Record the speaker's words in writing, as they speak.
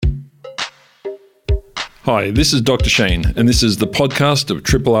Hi, this is Dr. Shane, and this is the podcast of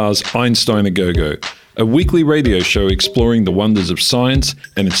Triple R's Einstein A Go-Go, a weekly radio show exploring the wonders of science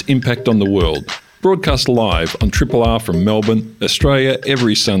and its impact on the world, broadcast live on Triple R from Melbourne, Australia,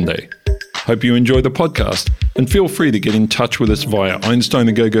 every Sunday. Hope you enjoy the podcast, and feel free to get in touch with us via Einstein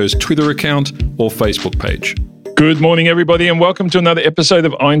A Go-Go's Twitter account or Facebook page. Good morning, everybody, and welcome to another episode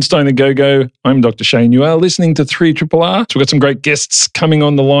of Einstein A Go-Go. I'm Dr. Shane. You are listening to 3 Triple R. So we've got some great guests coming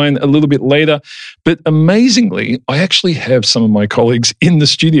on the line a little bit later. But amazingly, I actually have some of my colleagues in the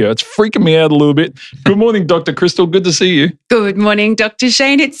studio. It's freaking me out a little bit. Good morning, Dr. Crystal. Good to see you. Good morning, Dr.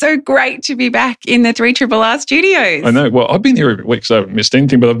 Shane. It's so great to be back in the 3 Triple R studios. I know. Well, I've been here every week, so I haven't missed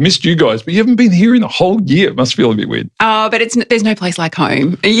anything, but I've missed you guys. But you haven't been here in a whole year. It must feel a bit weird. Oh, but there's no place like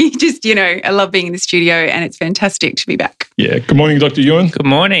home. You just, I love being in the studio, and it's fantastic to be back. Yeah. Good morning, Dr. Ewan. Good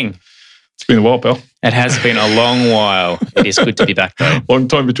morning. It's been a while, pal. It has been a long while. It is good to be back, though. Long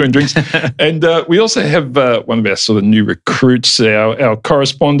time between drinks. And we also have one of our sort of new recruits, our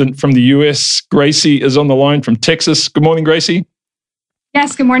correspondent from the US. Gracie is on the line from Texas. Good morning, Gracie.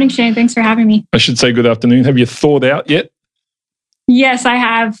 Yes, good morning, Shane. Thanks for having me. I should say good afternoon. Have you thawed out yet? Yes, I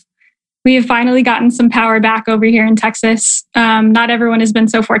have. We have finally gotten some power back over here in Texas. Not everyone has been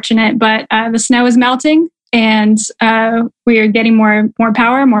so fortunate, but the snow is melting and we are getting more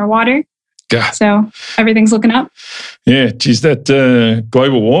power, more water. God. So everything's looking up. Yeah, geez, that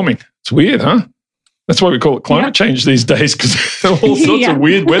global warming. It's weird, huh? That's why we call it climate change these days, because all sorts of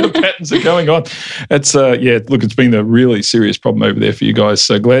weird weather patterns are going on. It's look, it's been a really serious problem over there for you guys.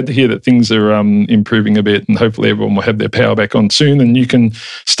 So glad to hear that things are improving a bit, and hopefully everyone will have their power back on soon and you can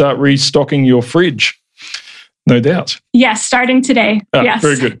start restocking your fridge. No doubt. Yes, starting today. Yes.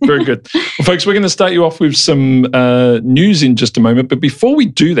 Very good, very good. Well, folks, we're going to start you off with some news in just a moment. But before we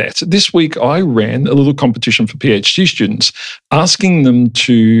do that, this week I ran a little competition for PhD students, asking them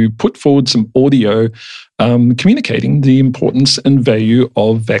to put forward some audio communicating the importance and value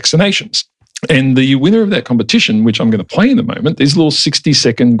of vaccinations. And the winner of that competition, which I'm going to play in a moment, these little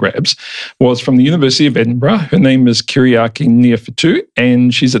 60-second grabs, was from the University of Edinburgh. Her name is Kyriaki Niafitu,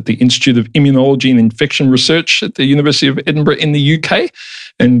 and she's at the Institute of Immunology and Infection Research at the University of Edinburgh in the UK.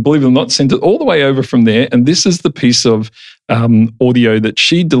 And believe it or not, sent it all the way over from there. And this is the piece of audio that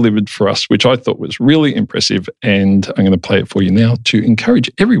she delivered for us, which I thought was really impressive. And I'm going to play it for you now to encourage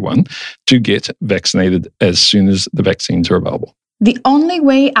everyone to get vaccinated as soon as the vaccines are available. The only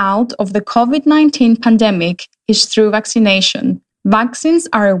way out of the COVID-19 pandemic is through vaccination. Vaccines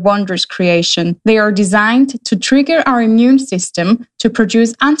are a wondrous creation. They are designed to trigger our immune system to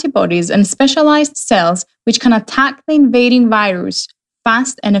produce antibodies and specialized cells which can attack the invading virus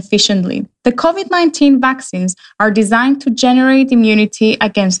fast and efficiently. The COVID-19 vaccines are designed to generate immunity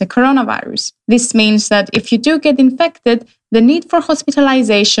against the coronavirus. This means that if you do get infected, the need for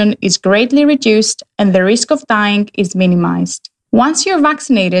hospitalization is greatly reduced and the risk of dying is minimized. Once you're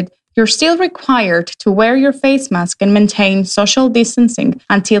vaccinated, you're still required to wear your face mask and maintain social distancing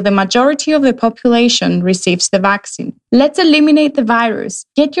until the majority of the population receives the vaccine. Let's eliminate the virus.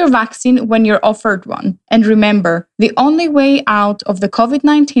 Get your vaccine when you're offered one. And remember, the only way out of the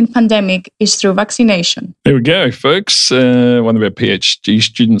COVID-19 pandemic is through vaccination. There we go, folks. One of our PhD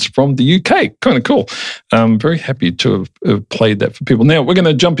students from the UK. Kind of cool. I'm very happy to have played that for people. Now, we're going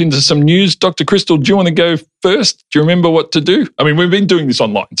to jump into some news. Dr. Crystal, do you want to go first? Do you remember what to do? I mean, we've been doing this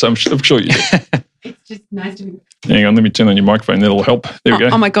online, so I'm sure you do. It's just nice to be. Hang on, let me turn on your microphone. That'll help. There we go.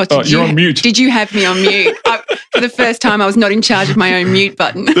 Oh my God. You're on mute. Did you have me on mute? For the first time, I was not in charge of my own mute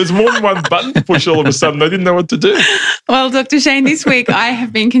button. There's more than one button to push all of a sudden. I didn't know what to do. Well, Dr. Shane, this week I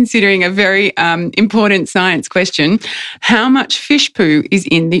have been considering a very important science question. How much fish poo is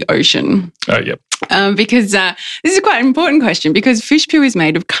in the ocean? Oh, yep. Because this is quite an important question because fish poo is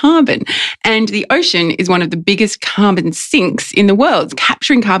made of carbon and the ocean is one of the biggest carbon sinks in the world,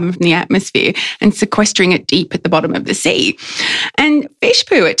 capturing carbon from the atmosphere and sequestering it deep at the bottom of the sea. And fish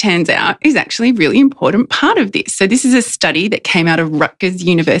poo, it turns out, is actually a really important part of this. So this is a study that came out of Rutgers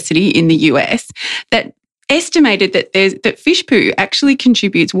University in the US that estimated that fish poo actually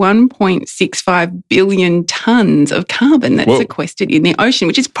contributes 1.65 billion tonnes of carbon that's sequestered in the ocean,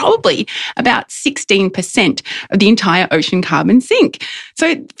 which is probably about 16% of the entire ocean carbon sink.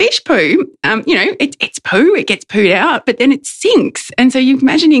 So fish poo, it's poo, it gets pooed out, but then it sinks. And so you're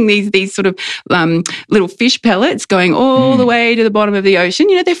imagining these sort of little fish pellets going all the way to the bottom of the ocean.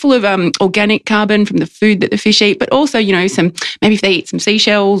 They're full of organic carbon from the food that the fish eat, but also, some, maybe if they eat some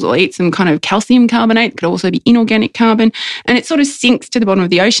seashells or eat some kind of calcium carbonate, it could also be inorganic carbon, and it sort of sinks to the bottom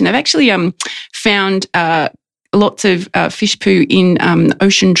of the ocean. They've actually found lots of fish poo in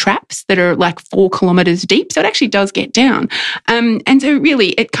ocean traps that are like 4 kilometres deep. So it actually does get down. And so really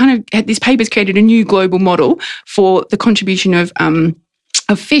it kind of, this paper's created a new global model for the contribution of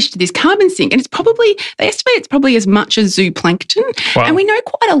fish to this carbon sink. And it's probably, they estimate it's probably as much as zooplankton. Wow. And we know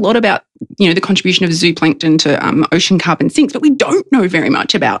quite a lot about, the contribution of zooplankton to ocean carbon sinks, but we don't know very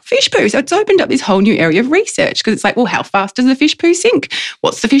much about fish poo. So it's opened up this whole new area of research because it's like, well, how fast does the fish poo sink?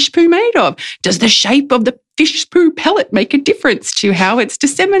 What's the fish poo made of? Does the shape of the fish poo pellet make a difference to how it's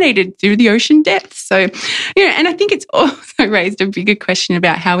disseminated through the ocean depths? So, and I think it's also raised a bigger question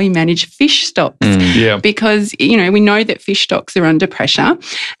about how we manage fish stocks. Because, we know that fish stocks are under pressure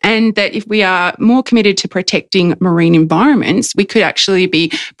and that if we are more committed to protecting marine environments, we could actually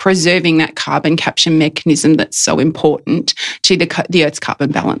be preserving that carbon capture mechanism that's so important to the Earth's carbon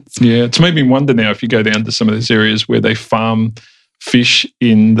balance. Yeah, it's made me wonder now if you go down to some of those areas where they farm fish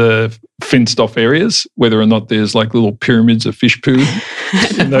in the fenced off areas, whether or not there's like little pyramids of fish poo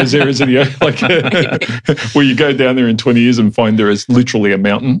in those areas of the earth, where you go down there in 20 years and find there is literally a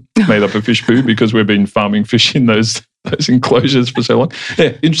mountain made up of fish poo because we've been farming fish in those enclosures for so long.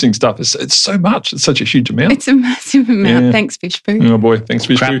 Yeah, interesting stuff. It's so much. It's such a huge amount. It's a massive amount. Yeah. Thanks, fish poo. Oh boy, thanks,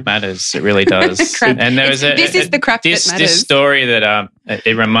 fish poo. Crap matters. It really does. And there was this is the crap that matters. This story that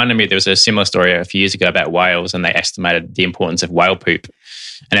it reminded me. There was a similar story a few years ago about whales, and they estimated the importance of whale poop.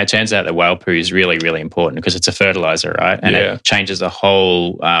 And it turns out that whale poo is really, really important because it's a fertilizer, right? And it changes the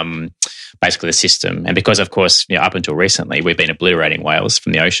whole, basically the system. And because, of course, up until recently, we've been obliterating whales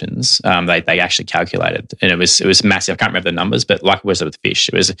from the oceans, they actually calculated, and it was massive. I can't remember the numbers, but like it was with fish,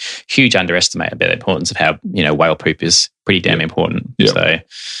 it was a huge underestimate about the importance of how, whale poop is pretty damn important. Yeah. So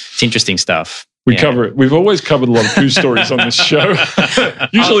it's interesting stuff. We cover it. We've always covered a lot of poo stories on this show.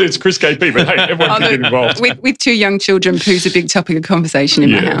 Usually it's Chris KP, but hey, everyone can get involved. With 2 young children, poo's a big topic of conversation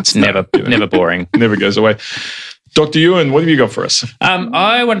in my house. It's never boring. Never goes away. Dr. Ewan, what have you got for us?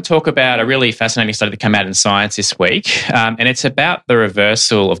 I want to talk about a really fascinating study that came out in Science this week, and it's about the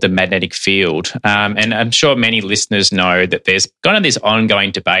reversal of the magnetic field. And I'm sure many listeners know that there's kind of this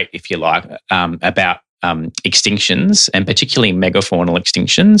ongoing debate, if you like, about extinctions, and particularly megafaunal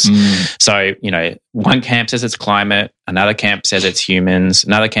extinctions. So, one camp says it's climate, another camp says it's humans,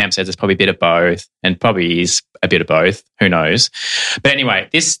 another camp says it's probably a bit of both, and probably is a bit of both, who knows. But anyway,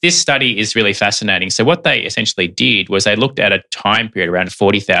 this study is really fascinating. So what they essentially did was they looked at a time period around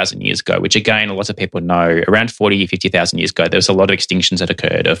 40,000 years ago, which again, lots of people know, around 40, 50,000 years ago, there was a lot of extinctions that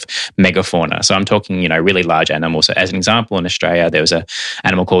occurred of megafauna. So I'm talking, really large animals. So as an example, in Australia, there was an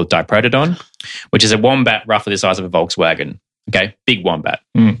animal called Diprotodon, which is a wombat roughly the size of a Volkswagen. Okay, big wombat.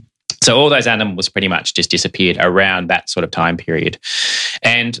 So all those animals pretty much just disappeared around that sort of time period.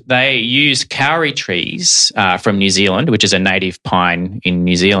 And they used kauri trees from New Zealand, which is a native pine in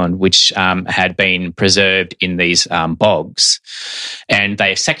New Zealand, which had been preserved in these bogs. And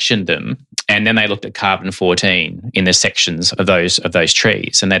they sectioned them, and then they looked at carbon-14 in the sections of those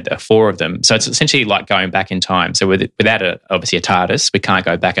trees, and there are 4 of them. So it's essentially like going back in time. So without obviously a TARDIS, we can't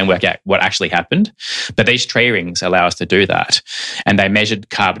go back and work out what actually happened. But these tree rings allow us to do that. And they measured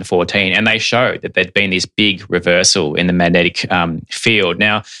carbon-14, and they showed that there'd been this big reversal in the magnetic field.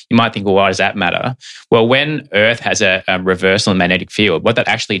 Now, you might think, well, why does that matter? Well, when Earth has a reversal in the magnetic field, what that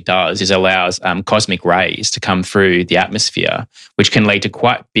actually does is allows cosmic rays to come through the atmosphere, which can lead to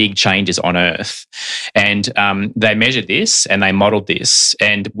quite big changes on Earth. And they measured this and they modeled this.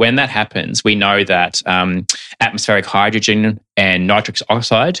 And when that happens, we know that atmospheric hydrogen and nitrous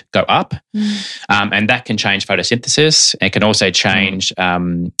oxide go up, and that can change photosynthesis. It can also change,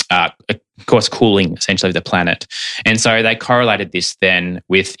 of course, cooling essentially of the planet. And so they correlated this then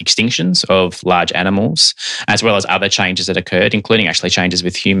with extinctions of large animals, as well as other changes that occurred, including actually changes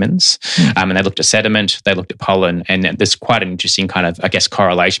with humans. And they looked at sediment, they looked at pollen, and there's quite an interesting kind of,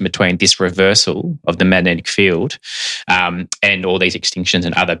 correlation between this reversal of the magnetic field and all these extinctions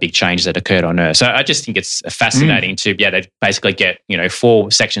and other big changes that occurred on Earth. So I just think it's fascinating to be able to basically get,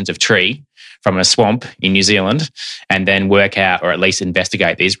 4 sections of tree from a swamp in New Zealand and then work out, or at least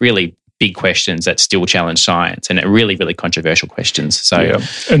investigate, these really big questions that still challenge science, and really, really controversial questions. So,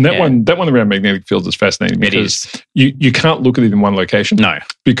 and that one around magnetic fields is fascinating because you can't look at it in one location. No,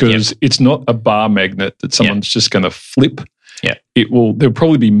 because it's not a bar magnet that someone's just going to flip. Yeah, there'll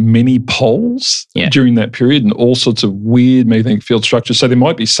probably be many poles during that period and all sorts of weird magnetic field structures. So there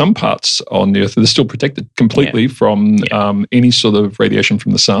might be some parts on the Earth that are still protected completely from any sort of radiation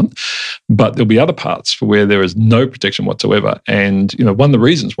from the sun, but there'll be other parts for where there is no protection whatsoever. And one of the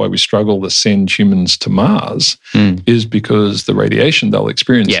reasons why we struggle to send humans to Mars is because the radiation they'll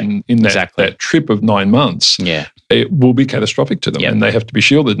experience in that trip of 9 months it will be catastrophic to them, and they have to be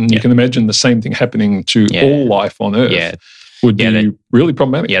shielded. And you can imagine the same thing happening to all life on Earth would be really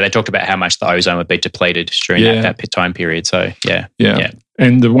problematic. Yeah, they talk about how much the ozone would be depleted during that time period. So,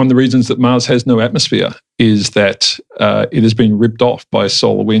 And one of the reasons that Mars has no atmosphere is that it has been ripped off by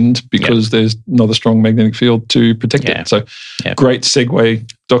solar wind because there's not a strong magnetic field to protect it. So, great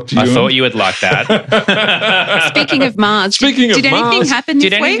segue, Dr. Ewan. I thought you would like that. Speaking of Mars, did anything happen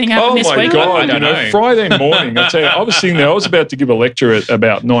this week? Oh my God! Friday morning, I tell you, I was sitting there. I was about to give a lecture at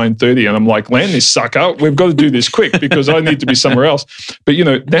about 9:30, and I'm like, "Land this sucker! We've got to do this quick because I need to be somewhere else." But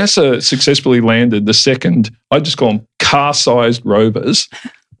NASA successfully landed the second, I just call them car-sized rovers.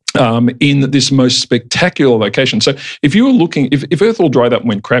 In this most spectacular location. So if you were looking, if Earth all dried up and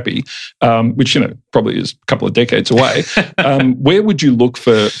went crappy, which, probably is a couple of decades away, where would you look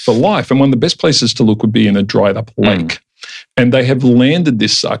for life? And one of the best places to look would be in a dried up lake. And they have landed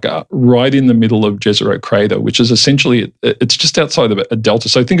this sucker right in the middle of Jezero Crater, which is essentially, it's just outside of a delta.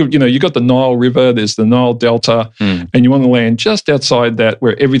 So think of, you got the Nile River, there's the Nile Delta, and you want to land just outside that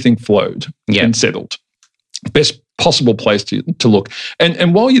where everything flowed and settled. Best possible place to look.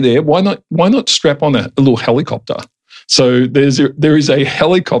 And while you're there, why not strap on a little helicopter? So there is a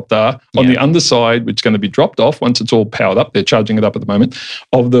helicopter on the underside, which is going to be dropped off once it's all powered up. They're charging it up at the moment,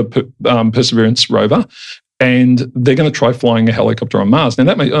 of the Perseverance rover. And they're going to try flying a helicopter on Mars. Now,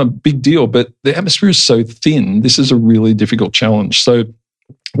 that may be a big deal, but the atmosphere is so thin, this is a really difficult challenge. So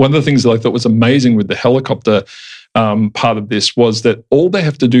one of the things that I thought was amazing with the helicopter part of this was that all they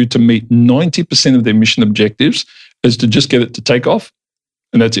have to do to meet 90% of their mission objectives is to just get it to take off,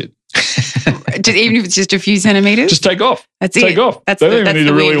 and that's it. Even if it's just a few centimeters? Just take off. That's take off. They don't even need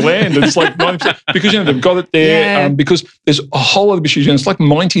to really land. It's like 90%, because they've got it there. Because there's a whole lot of issues. It's like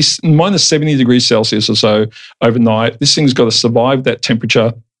minus 70 degrees Celsius or so overnight. This thing's got to survive that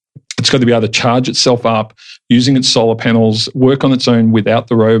temperature. It's got to be able to charge itself up using its solar panels, work on its own without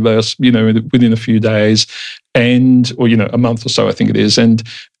the rover, within a few days, or a month or so, I think it is, and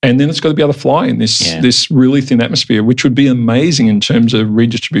then it's got to be able to fly in this really thin atmosphere, which would be amazing in terms of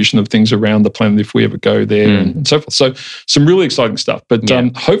redistribution of things around the planet if we ever go there and so forth. So some really exciting stuff. But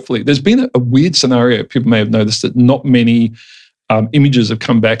hopefully, there's been a weird scenario. People may have noticed that not many images have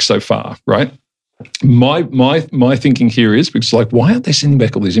come back so far, right? My thinking here is because, why aren't they sending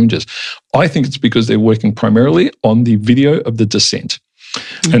back all these images? I think it's because they're working primarily on the video of the descent.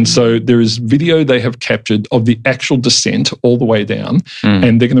 And so there is video they have captured of the actual descent all the way down,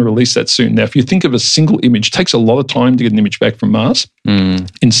 and they're going to release that soon. Now, if you think of a single image, it takes a lot of time to get an image back from Mars.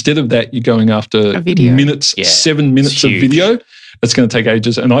 Instead of that, you're going after minutes, 7 minutes of video. It's going to take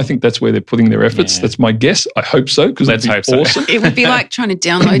ages, and I think that's where they're putting their efforts. That's my guess. I hope so, because that's awesome. It would be like trying to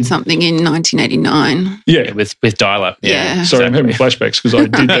download something in 1989. Yeah, with dial-up. Yeah. Sorry, I'm having flashbacks because I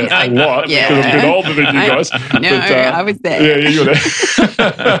did that a lot because I'm a bit older than you guys. I was there. Yeah, you were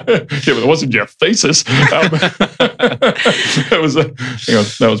there. But it wasn't your thesis. That was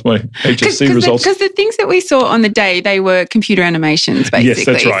my HSC results. Because the things that we saw on the day, they were computer animations,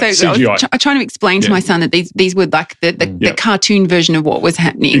 basically. Yes, that's right. So CGI. I was trying to explain to my son that these were like the cartoon version of what was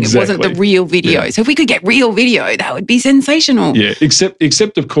happening. Exactly. It wasn't the real video. So if we could get real video, that would be sensational. Yeah,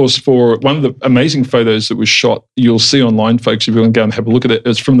 except of course for one of the amazing photos that was shot, you'll see online, folks, if you want to go and have a look at it,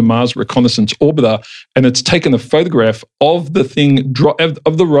 it's from the Mars Reconnaissance Orbiter, and it's taken a photograph of the thing,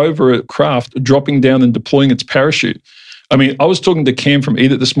 of the rover craft dropping down and deploying its parachute. I mean, I was talking to Cam from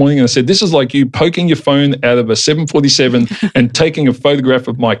Edith this morning and I said, this is like you poking your phone out of a 747 and taking a photograph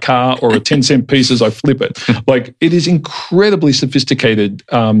of my car or a 10-cent piece as I flip it. Like, it is incredibly sophisticated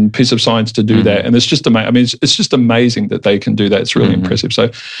piece of science to do that. And it's just amazing. I mean, it's just amazing that they can do that. It's really impressive.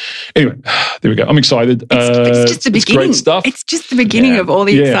 So anyway, there we go. I'm excited. It's just the beginning. Great stuff. It's just the beginning of all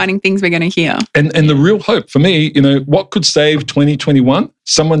the exciting things we're going to hear. And the real hope for me, what could save 2021?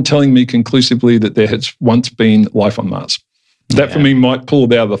 Someone telling me conclusively that there has once been life on Mars. That for me might pull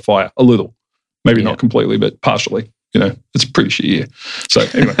it out of the fire a little. Maybe not completely, but partially. It's a pretty shit year. So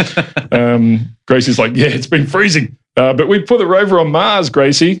anyway, Gracie's like, it's been freezing. But we put a rover on Mars,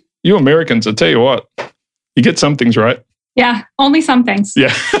 Gracie. You Americans, I tell you what, you get some things right. Yeah, only some things.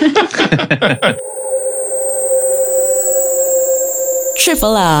 Yeah.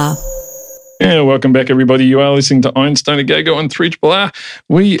 Triple R. Yeah, welcome back, everybody. You are listening to Einstein a Go-Go on 3RRR.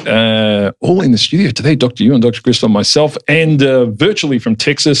 We are all in the studio today, Dr. Ewan, Dr. Crystal, and myself, and virtually from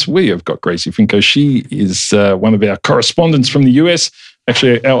Texas, we have got Gracie Finko. She is one of our correspondents from the US,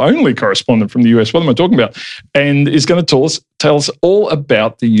 actually our only correspondent from the US. What am I talking about? And is going to tell us all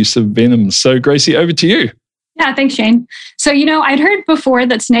about the use of venoms. So, Gracie, over to you. Yeah, thanks, Shane. So, I'd heard before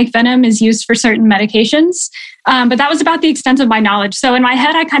that snake venom is used for certain medications, but that was about the extent of my knowledge. So in my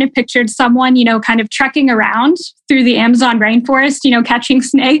head, I kind of pictured someone, kind of trekking around through the Amazon rainforest, catching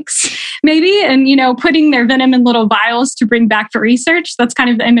snakes maybe, and, putting their venom in little vials to bring back for research. That's kind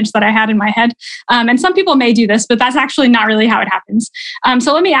of the image that I had in my head. And some people may do this, but that's actually not really how it happens.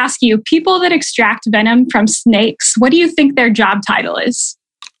 So let me ask you, people that extract venom from snakes, what do you think their job title is?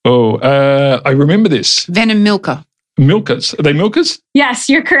 Oh, I remember this. Venom milker. Milkers. Are they milkers? Yes,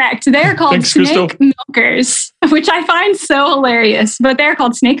 you're correct. They're called Thanks, snake Crystal. milkers, which I find so hilarious, but they're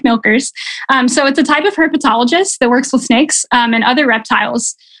called snake milkers. So it's a type of herpetologist that works with snakes and other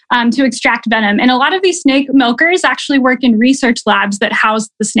reptiles to extract venom. And a lot of these snake milkers actually work in research labs that house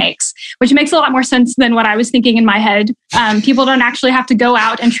the snakes, which makes a lot more sense than what I was thinking in my head. People don't actually have to go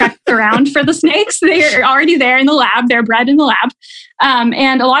out and trek around for the snakes. They're already there in the lab. They're bred in the lab.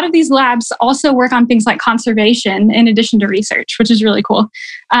 And a lot of these labs also work on things like conservation in addition to research, which is really cool.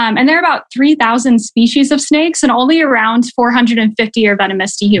 And there are about 3,000 species of snakes, and only around 450 are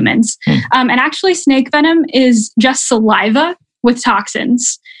venomous to humans. And actually, snake venom is just saliva with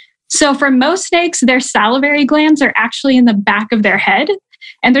toxins. So for most snakes, their salivary glands are actually in the back of their head.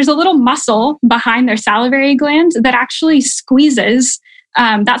 And there's a little muscle behind their salivary gland that actually squeezes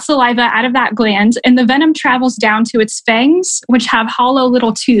that saliva out of that gland. And the venom travels down to its fangs, which have hollow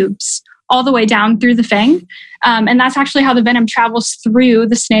little tubes all the way down through the fang. And that's actually how the venom travels through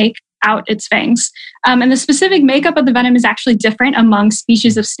the snake out its fangs. And the specific makeup of the venom is actually different among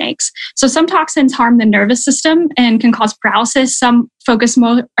species of snakes. So some toxins harm the nervous system and can cause paralysis. Some focus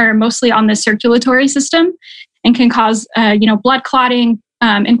mostly on the circulatory system and can cause, blood clotting,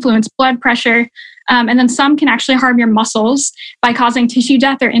 influence blood pressure. And then some can actually harm your muscles by causing tissue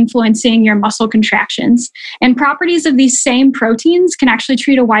death or influencing your muscle contractions. And properties of these same proteins can actually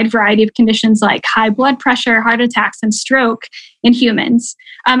treat a wide variety of conditions like high blood pressure, heart attacks, and stroke in humans.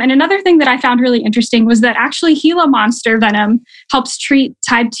 And another thing that I found really interesting was that actually Gila monster venom helps treat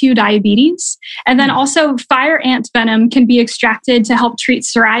type 2 diabetes. And then also fire ant venom can be extracted to help treat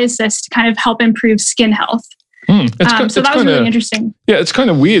psoriasis to kind of help improve skin health. So that was really interesting. Yeah, it's kind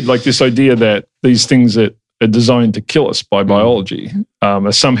of weird, like this idea that these things that are designed to kill us by biology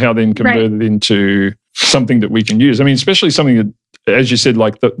are somehow then converted into something that we can use. I mean, especially something that, as you said,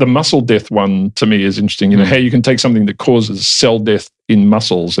 like the muscle death one to me is interesting. How you can take something that causes cell death in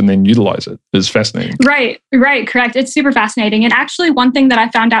muscles and then utilize it is fascinating. Right, correct. It's super fascinating. And actually, one thing that I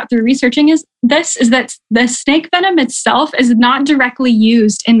found out through researching is that the snake venom itself is not directly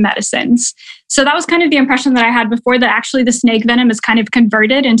used in medicines. So that was kind of the impression that I had before, that actually the snake venom is kind of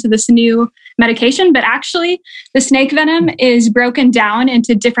converted into this new medication. But actually, the snake venom is broken down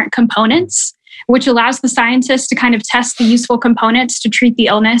into different components, which allows the scientists to kind of test the useful components to treat the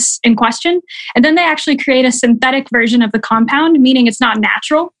illness in question. And then they actually create a synthetic version of the compound, meaning it's not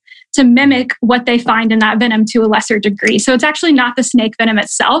natural, to mimic what they find in that venom to a lesser degree. So it's actually not the snake venom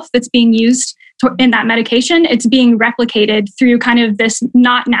itself that's being used in that medication. It's being replicated through kind of this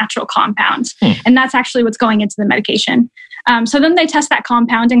not natural compound. And that's actually what's going into the medication. So then they test that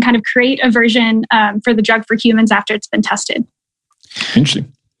compound and kind of create a version for the drug for humans after it's been tested.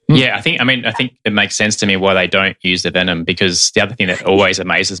 Interesting. Yeah, I think it makes sense to me why they don't use the venom, because the other thing that always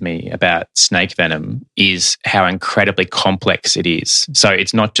amazes me about snake venom is how incredibly complex it is. So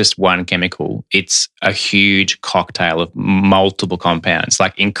it's not just one chemical, it's a huge cocktail of multiple compounds,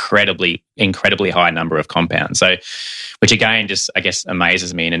 like incredibly high number of compounds. So, which again, just I guess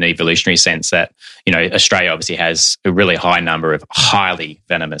amazes me in an evolutionary sense that, Australia obviously has a really high number of highly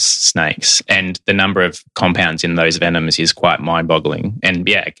venomous snakes, and the number of compounds in those venoms is quite mind-boggling. And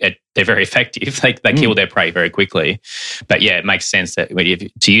yeah, they're very effective. They kill their prey very quickly. But yeah, it makes sense that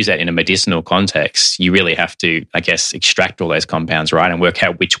to use that in a medicinal context, you really have to, I guess, extract all those compounds, right, and work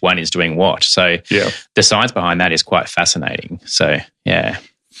out which one is doing what. So the science behind that is quite fascinating. So yeah.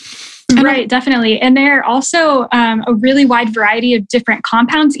 Right, definitely. And there are also a really wide variety of different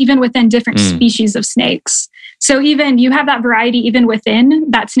compounds, even within different species of snakes. So even you have that variety even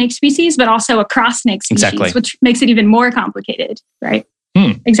within that snake species, but also across snake species, which makes it even more complicated, right?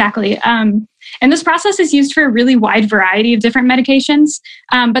 Exactly. And this process is used for a really wide variety of different medications.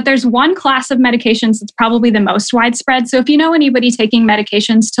 But there's one class of medications that's probably the most widespread. So if you know anybody taking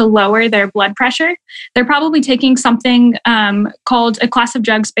medications to lower their blood pressure, they're probably taking something called a class of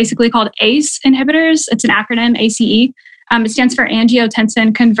drugs, basically called ACE inhibitors. It's an acronym, ACE. It stands for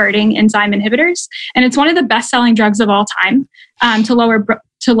angiotensin converting enzyme inhibitors. And it's one of the best-selling drugs of all time to lower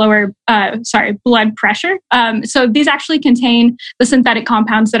blood pressure. So these actually contain the synthetic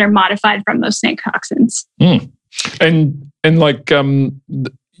compounds that are modified from those snake toxins. And like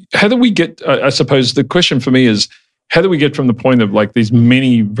how do we get, I suppose the question for me is, how do we get from the point of like these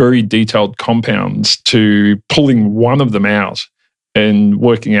many very detailed compounds to pulling one of them out and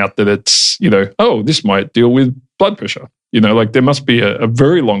working out that it's, oh, this might deal with blood pressure? Like there must be a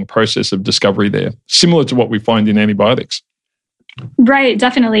very long process of discovery there, similar to what we find in antibiotics. Right,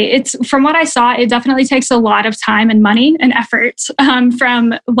 definitely. It's from what I saw, it definitely takes a lot of time and money and effort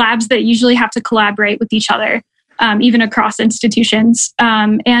from labs that usually have to collaborate with each other, even across institutions.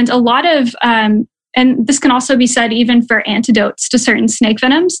 And a lot of, and this can also be said even for antidotes to certain snake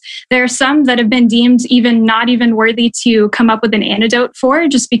venoms. There are some that have been deemed not even worthy to come up with an antidote for,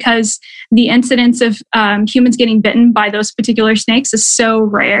 just because the incidence of humans getting bitten by those particular snakes is so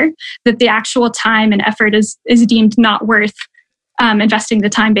rare that the actual time and effort is deemed not worth investing the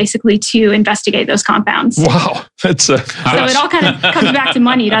time basically to investigate those compounds. Wow. So it all kind of comes back to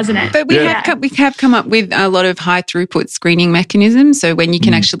money, doesn't it? But we have come up with a lot of high throughput screening mechanisms. So when you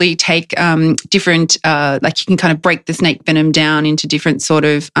can actually take different, like you can kind of break the snake venom down into different sort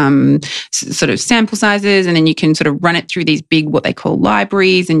of sample sizes, and then you can sort of run it through these big, what they call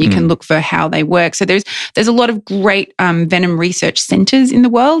libraries, and you can look for how they work. So there's a lot of great venom research centers in the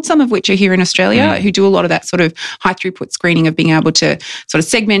world, some of which are here in Australia, who do a lot of that sort of high throughput screening of being able to sort of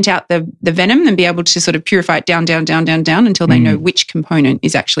segment out the venom and be able to sort of purify it down until they know which component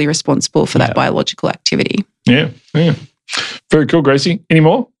is actually responsible for that biological activity. Yeah. Very cool, Gracie. Any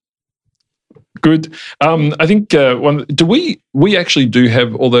more? Good. I think do we actually do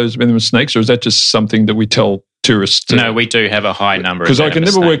have all those venomous snakes, or is that just something that we tell tourists? No, we do have a high number of because I can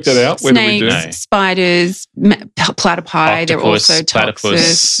never work that out. Whether snakes, we do. No. Spiders, platypi, octopus, they're also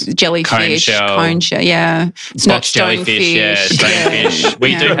toxins, jellyfish, cone shell, box jellyfish, stonefish.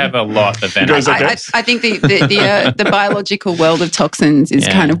 We do have a lot of venom. I think the biological world of toxins is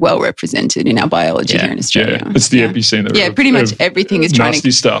kind of well represented in our biology here in Australia. Yeah. It's the epicenter. Yeah, pretty much everything is trying to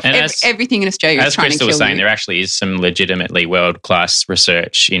nasty stuff. And everything in Australia is trying to kill you. As Crystal was saying, there actually is some legitimately world-class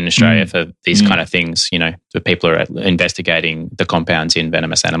research in Australia for these kind of things. The people are investigating the compounds in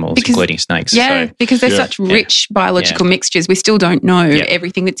venomous animals, including snakes. Yeah, because they're such rich biological mixtures. We still don't know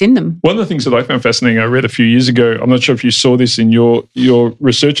everything that's in them. One of the things that I found fascinating, I read a few years ago, I'm not sure if you saw this in your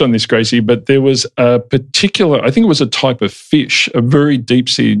research on this, Gracie, but there was a particular, I think it was a type of fish, a very deep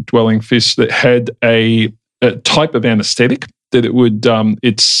sea dwelling fish that had a type of anesthetic that it would,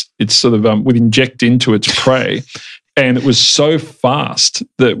 it's sort of would inject into its prey. And it was so fast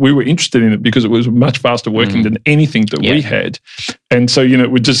that we were interested in it because it was much faster working than anything that we had. And so,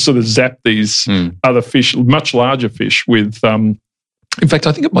 it would just sort of zap these other fish, much larger fish with, in fact,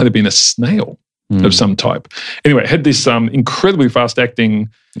 I think it might have been a snail of some type. Anyway, it had this incredibly fast-acting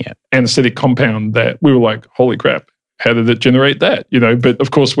anesthetic compound that we were like, holy crap, how did it generate that? But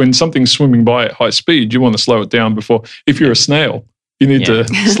of course, when something's swimming by at high speed, you want to slow it down before, if you're a snail, you need to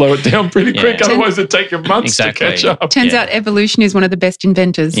slow it down pretty quick, otherwise it'd take you months to catch up. Turns out evolution is one of the best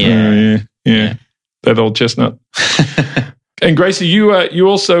inventors. Yeah. That old chestnut. And Gracie, you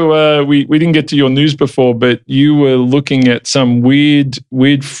also, we didn't get to your news before, but you were looking at some weird,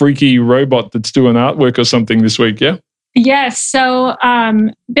 freaky robot that's doing artwork or something this week, yeah? Yes. So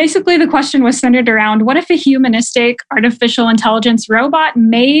basically the question was centered around, what if a humanistic artificial intelligence robot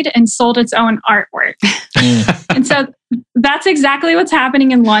made and sold its own artwork? And so that's exactly what's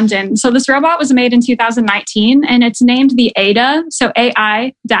happening in London. So this robot was made in 2019 and it's named the Ada, so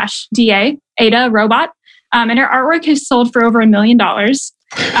AI-DA, Ada robot. And her artwork has sold for over $1 million.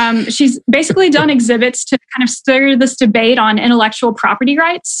 She's basically done exhibits to kind of stir this debate on intellectual property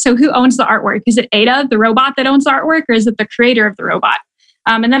rights. So who owns the artwork? Is it Ada, the robot, that owns the artwork, or is it the creator of the robot?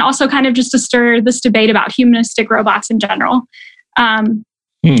 And then also kind of just to stir this debate about humanistic robots in general.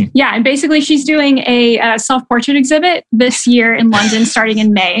 Yeah, and basically she's doing a self-portrait exhibit this year in London starting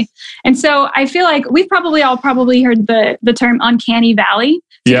in May. And so I feel like we've probably all heard the term uncanny valley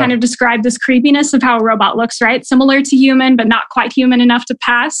to kind of describe this creepiness of how a robot looks, right? Similar to human, but not quite human enough to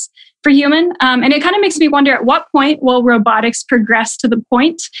pass for human. And it kind of makes me wonder, at what point will robotics progress to the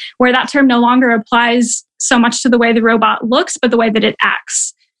point where that term no longer applies so much to the way the robot looks, but the way that it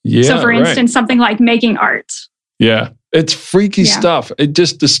acts? Yeah, so for instance, something like making art. Yeah. It's freaky stuff. It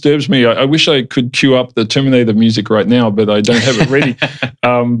just disturbs me. I wish I could cue up the Terminator music right now, but I don't have it ready.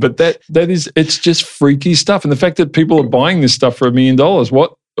 But it's just freaky stuff. And the fact that people are buying this stuff for $1 million,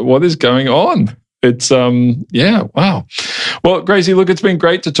 what is going on? It's wow. Well, Gracie, look, it's been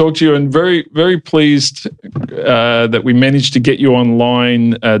great to talk to you, and very, very pleased that we managed to get you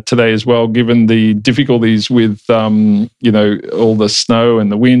online today as well, given the difficulties with all the snow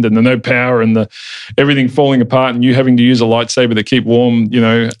and the wind and the no power and the everything falling apart, and you having to use a lightsaber to keep warm,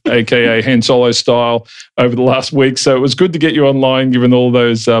 aka Han Solo style, over the last week. So it was good to get you online, given all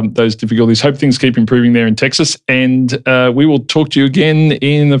those difficulties. Hope things keep improving there in Texas, and we will talk to you again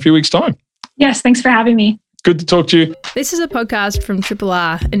in a few weeks' time. Yes, thanks for having me. Good to talk to you. This is a podcast from Triple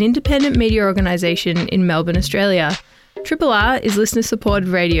R, an independent media organisation in Melbourne, Australia. Triple R is listener-supported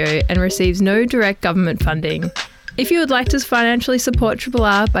radio and receives no direct government funding. If you would like to financially support Triple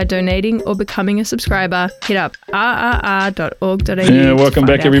R by donating or becoming a subscriber, hit up rrr.org.au. Yeah, welcome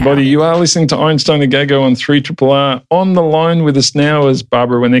back, everybody. You are listening to Einstein and Gago on 3RRR. On the line with us now is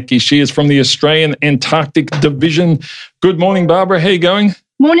Barbara Wienecke. She is from the Australian Antarctic Division. Good morning, Barbara. How are you going?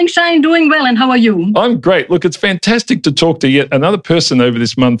 Morning, Shane. Doing well, and how are you? I'm great. Look, it's fantastic to talk to yet another person over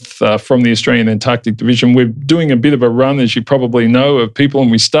this month from the Australian Antarctic Division. We're doing a bit of a run, as you probably know, of people,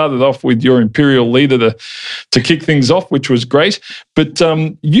 and we started off with your imperial leader to kick things off, which was great. But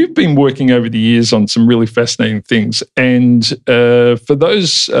you've been working over the years on some really fascinating things. And for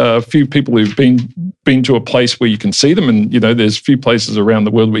those few people who've been to a place where you can see them, and there's a few places around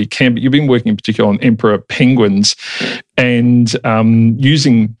the world where you can, but you've been working in particular on emperor penguins and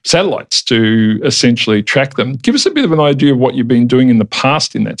using satellites to essentially track them. Give us a bit of an idea of what you've been doing in the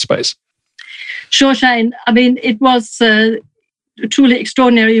past in that space. Sure, Shane. I mean, it was truly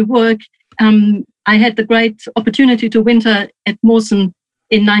extraordinary work. I had the great opportunity to winter at Mawson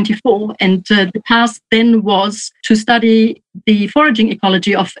in 94, and the task then was to study the foraging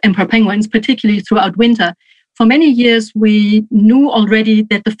ecology of emperor penguins, particularly throughout winter. For many years, we knew already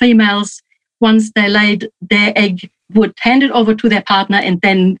that the females, once they laid their egg, would hand it over to their partner and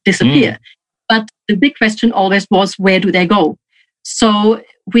then disappear. But the big question always was, where do they go? So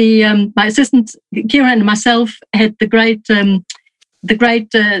we, my assistant Kira and myself, had the great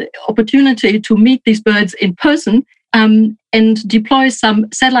opportunity to meet these birds in person and deploy some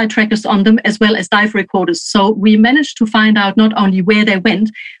satellite trackers on them, as well as dive recorders. So we managed to find out not only where they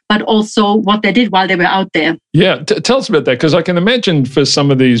went, but also what they did while they were out there. Yeah, tell us about that, because I can imagine for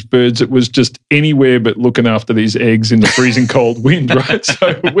some of these birds, it was just anywhere but looking after these eggs in the freezing cold wind, right?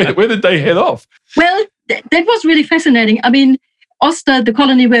 So where did they head off? Well, that was really fascinating. I mean, Oster, the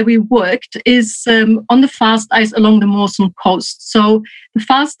colony where we worked, is on the fast ice along the Mawson coast. So the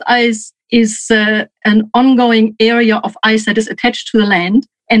fast ice is an ongoing area of ice that is attached to the land,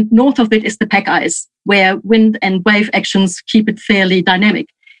 and north of it is the pack ice, where wind and wave actions keep it fairly dynamic.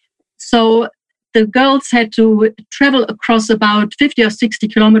 So the girls had to travel across about 50 or 60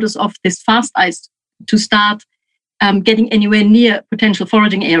 kilometers of this fast ice to start getting anywhere near potential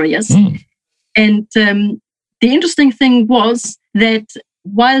foraging areas. And the interesting thing was that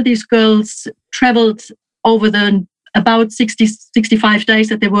while these girls traveled over the about 65 days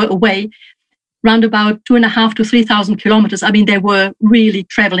that they were away, round about 2,500 to 3,000 kilometers. I mean, they were really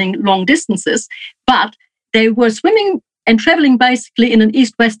traveling long distances, but they were swimming and traveling basically in an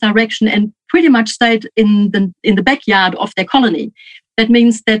east-west direction and pretty much stayed in the backyard of their colony. That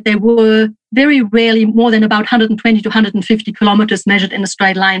means that they were very rarely more than about 120 to 150 kilometers measured in a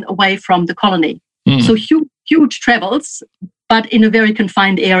straight line away from the colony. So huge travels, but in a very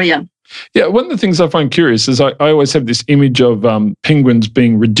confined area. Yeah, one of the things I find curious is I always have this image of penguins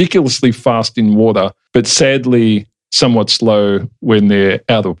being ridiculously fast in water, but sadly somewhat slow when they're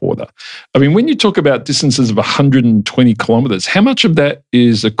out of water. I mean, when you talk about distances of 120 kilometers, how much of that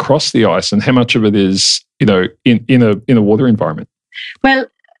is across the ice and how much of it is, in a water environment? Well,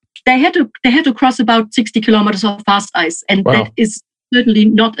 they had to cross about 60 kilometers of fast ice, and wow. That is certainly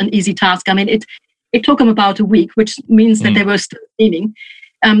not an easy task. I mean, it took them about a week, which means that they were still steaming.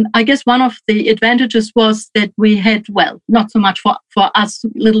 I guess one of the advantages was that we had, well, not so much for us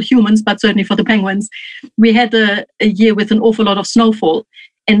little humans, but certainly for the penguins, we had a year with an awful lot of snowfall.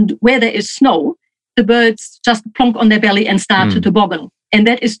 And where there is snow, the birds just plonk on their belly and start to toboggan. And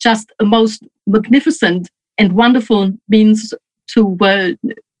that is just a most magnificent and wonderful means to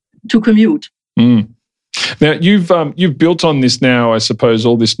commute. Now, you've built on this now, I suppose,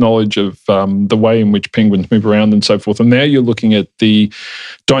 all this knowledge of the way in which penguins move around and so forth. And now you're looking at the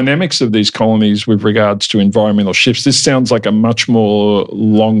dynamics of these colonies with regards to environmental shifts. This sounds like a much more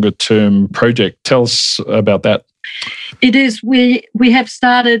longer-term project. Tell us about that. It is. We have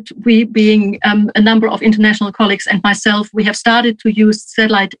started, we being a number of international colleagues and myself, we have started to use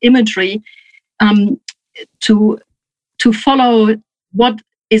satellite imagery to follow what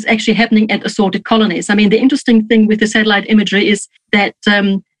is actually happening at assorted colonies. I mean, the interesting thing with the satellite imagery is that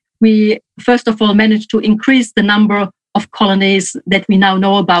we first of all managed to increase the number of colonies that we now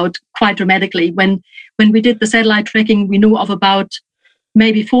know about quite dramatically. When we did the satellite tracking, we knew of about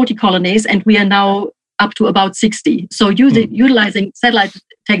maybe 40 colonies, and we are now up to about 60. So utilizing satellite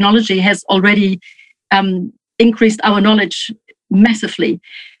technology has already increased our knowledge massively.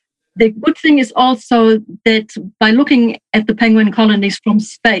 The good thing is also that by looking at the penguin colonies from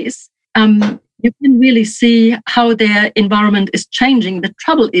space, you can really see how their environment is changing. The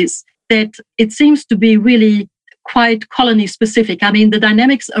trouble is that it seems to be really quite colony specific. I mean, the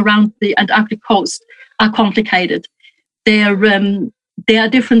dynamics around the Antarctic coast are complicated. There are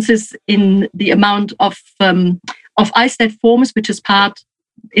differences in the amount of ice that forms, which is partly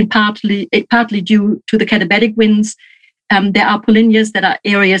due to the katabatic winds. There are polynyas that are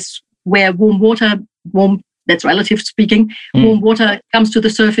areas where warm water, that's relative speaking, warm water comes to the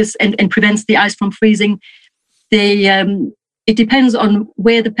surface and prevents the ice from freezing. It depends on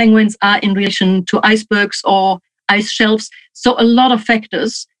where the penguins are in relation to icebergs or ice shelves. So a lot of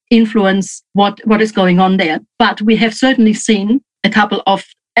factors influence what is going on there. But we have certainly seen a couple of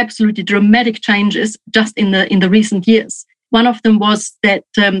absolutely dramatic changes just in the recent years. One of them was that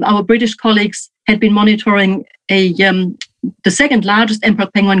our British colleagues had been monitoring the second largest emperor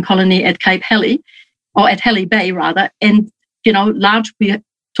penguin colony at Cape Halley, or at Halley Bay rather, and large. We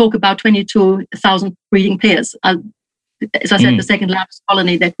talk about 22,000 breeding pairs. As I said, the second largest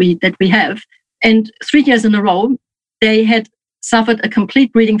colony that we have, and 3 years in a row, they had suffered a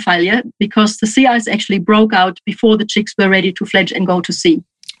complete breeding failure because the sea ice actually broke out before the chicks were ready to fledge and go to sea.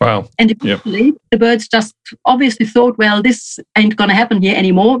 Wow. And eventually, the birds just obviously thought, well, this ain't going to happen here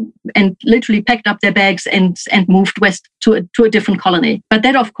anymore, and literally packed up their bags and moved west to a different colony. But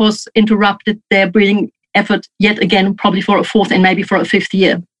that, of course, interrupted their breeding effort yet again, probably for a fourth and maybe for a fifth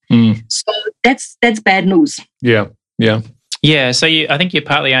year. So that's bad news. Yeah. Yeah, so I think you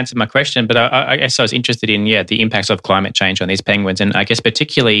partly answered my question, but I guess I was interested in, the impacts of climate change on these penguins, and I guess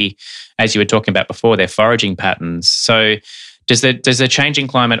particularly, as you were talking about before, their foraging patterns. So does the changing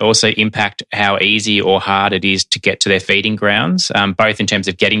climate also impact how easy or hard it is to get to their feeding grounds, both in terms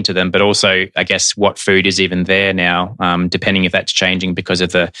of getting to them, but also, I guess, what food is even there now, depending if that's changing because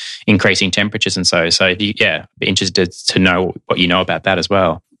of the increasing temperatures and so. So, be interested to know what you know about that as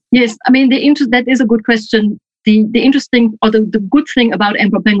well. Yes, I mean, that is a good question. The interesting or the good thing about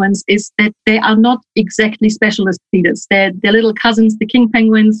emperor penguins is that they are not exactly specialist feeders. Their little cousins, the king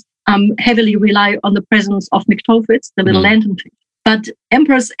penguins, heavily rely on the presence of myctophids, the little lanternfish. But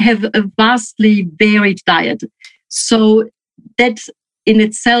emperors have a vastly varied diet. So that in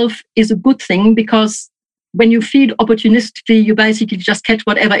itself is a good thing, because when you feed opportunistically, you basically just catch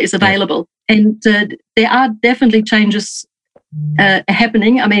whatever is available. And there are definitely changes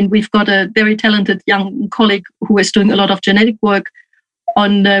happening. I mean, we've got a very talented young colleague who is doing a lot of genetic work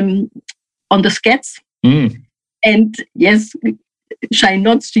on the scats. And yes, Shane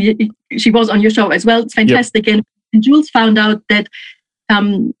nods. She was on your show as well. It's fantastic. Yep. And Jules found out that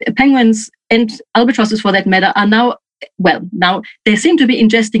penguins and albatrosses, for that matter, are now they seem to be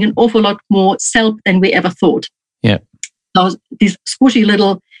ingesting an awful lot more kelp than we ever thought. Yeah. So these squishy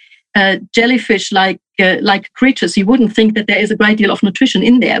little jellyfish-like creatures, you wouldn't think that there is a great deal of nutrition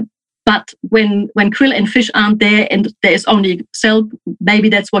in there. But when krill and fish aren't there and there is only kelp, maybe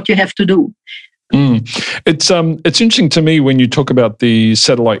that's what you have to do. It's interesting to me when you talk about the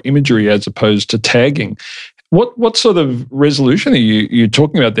satellite imagery as opposed to tagging. What sort of resolution are you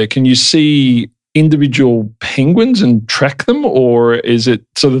talking about there? Can you see individual penguins and track them, or is it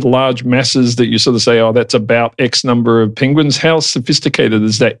sort of large masses that you sort of say, oh, that's about X number of penguins? How sophisticated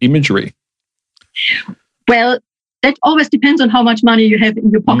is that imagery? Well, that always depends on how much money you have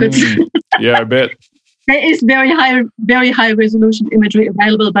in your pockets. Yeah, I bet. There is very high resolution imagery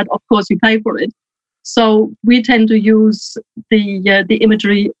available, but of course you pay for it. So we tend to use the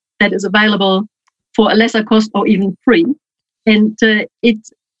imagery that is available for a lesser cost or even free. And it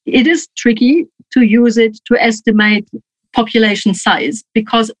is tricky to use it to estimate population size,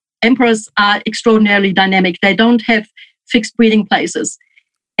 because emperors are extraordinarily dynamic. They don't have fixed breeding places.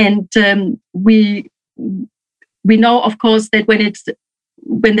 And we know, of course, that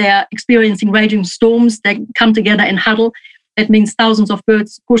when they are experiencing raging storms, they come together and huddle. That means thousands of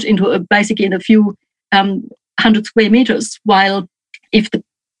birds push into basically in a few 100 square meters. While if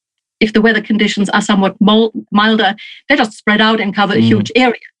the weather conditions are somewhat milder, they just spread out and cover a huge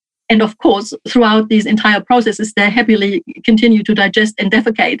area. And of course, throughout these entire processes, they happily continue to digest and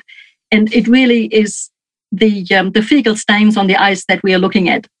defecate. And it really is the fecal stains on the ice that we are looking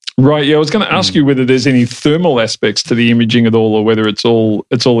at. Right. Yeah, I was going to ask you whether there's any thermal aspects to the imaging at all, or whether it's all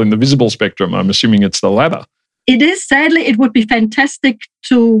in the visible spectrum. I'm assuming it's the latter. It is. Sadly, it would be fantastic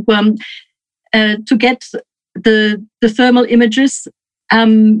to get the thermal images.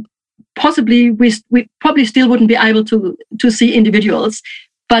 Possibly, we probably still wouldn't be able to see individuals.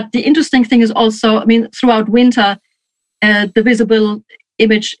 But the interesting thing is also, I mean, throughout winter, the visible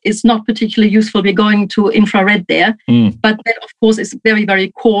image is not particularly useful. We're going to infrared there, but that, of course, is very,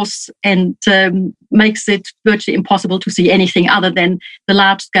 very coarse and makes it virtually impossible to see anything other than the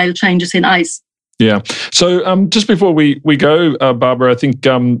large-scale changes in ice. Yeah. So just before we go, Barbara, I think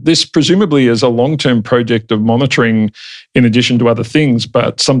this presumably is a long-term project of monitoring in addition to other things,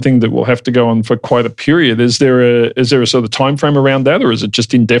 but something that will have to go on for quite a period. Is there a sort of time frame around that, or is it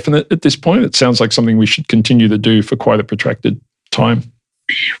just indefinite at this point? It sounds like something we should continue to do for quite a protracted time.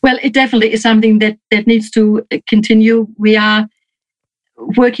 Well, it definitely is something that needs to continue. We are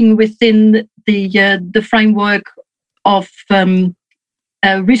working within the framework of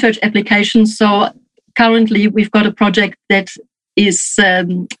research applications. So currently we've got a project that is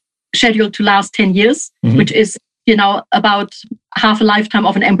scheduled to last 10 years, which is, about half a lifetime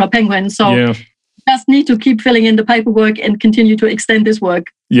of an emperor penguin. So just need to keep filling in the paperwork and continue to extend this work.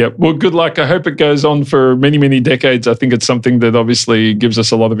 Yeah, well, good luck. I hope it goes on for many, many decades. I think it's something that obviously gives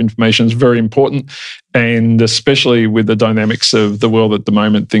us a lot of information. It's very important, and especially with the dynamics of the world at the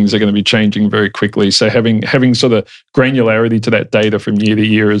moment, things are going to be changing very quickly. So having sort of granularity to that data from year to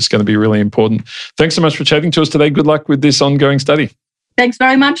year is going to be really important. Thanks so much for chatting to us today. Good luck with this ongoing study. Thanks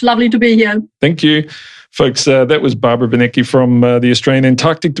very much. Lovely to be here. Thank you. Folks, that was Barbara Benecki from the Australian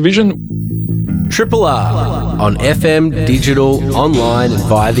Antarctic Division. Triple R on FM, digital, online and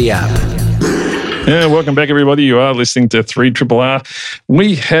via the app. Yeah, welcome back, everybody. You are listening to 3RRR.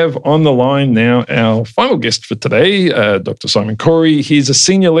 We have on the line now our final guest for today, Dr. Simon Corey. He's a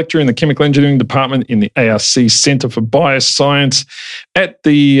senior lecturer in the Chemical Engineering Department in the ARC Centre for Bioscience at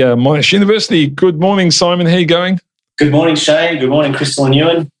the Monash University. Good morning, Simon. How are you going? Good morning, Shane. Good morning, Crystal and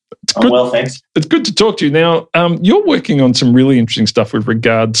Ewan. I'm well, thanks. It's good to talk to you. Now, you're working on some really interesting stuff with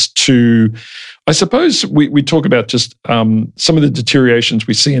regards to, I suppose we talk about just some of the deteriorations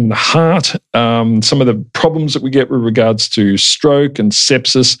we see in the heart, some of the problems that we get with regards to stroke and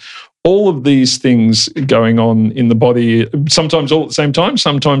sepsis, all of these things going on in the body, sometimes all at the same time,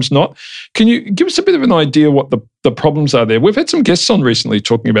 sometimes not. Can you give us a bit of an idea what the problems are there? We've had some guests on recently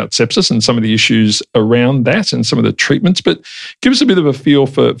talking about sepsis and some of the issues around that and some of the treatments, but give us a bit of a feel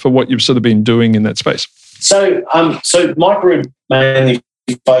for what you've sort of been doing in that space. So my group mainly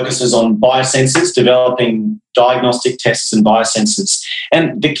focuses on biosensors, developing diagnostic tests and biosensors.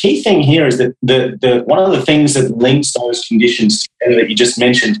 And the key thing here is that the one of the things that links those conditions that you just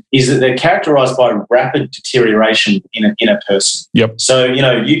mentioned is that they're characterized by rapid deterioration in a person. Yep. So,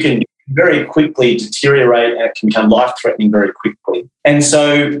 you can very quickly deteriorate and it can become life-threatening very quickly. And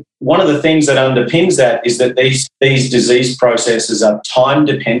so one of the things that underpins that is that these disease processes are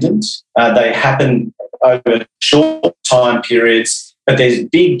time-dependent. They happen over short time periods, but there's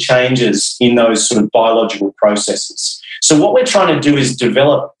big changes in those sort of biological processes. So what we're trying to do is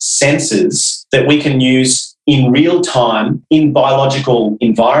develop sensors that we can use in real time in biological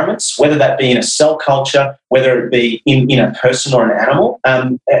environments, whether that be in a cell culture, whether it be in a person or an animal,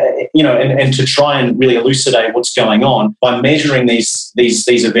 and to try and really elucidate what's going on by measuring these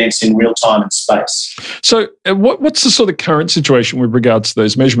events in real time and space. So what's the sort of current situation with regards to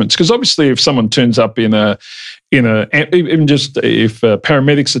those measurements? Because obviously if someone turns up even just if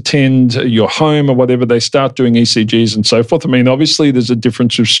paramedics attend your home or whatever, they start doing ECGs and so forth. I mean, obviously there's a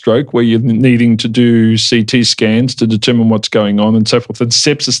difference with stroke where you're needing to do CT scans to determine what's going on and so forth. And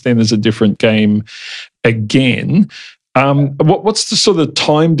sepsis then is a different game again. What's the sort of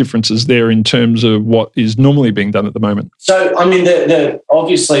time differences there in terms of what is normally being done at the moment? So, I mean,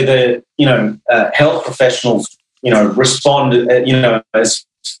 obviously the health professionals, respond, as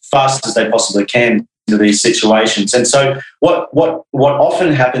fast as they possibly can to these situations. And so what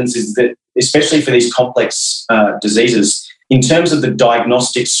often happens is that, especially for these complex diseases, in terms of the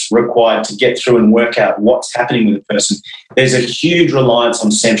diagnostics required to get through and work out what's happening with a person, there's a huge reliance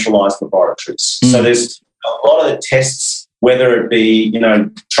on centralised laboratories. So there's a lot of the tests, whether it be,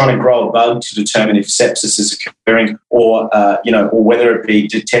 trying to grow a bug to determine if sepsis is occurring or whether it be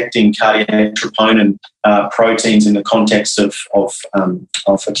detecting cardiac troponin proteins in the context of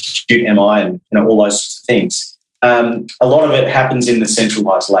acute MI and, all those sorts of things. A lot of it happens in the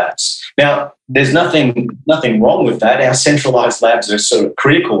centralised labs. Now, there's nothing wrong with that. Our centralised labs are sort of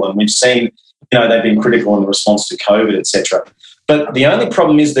critical, and we've seen, they've been critical in the response to COVID, etc. But the only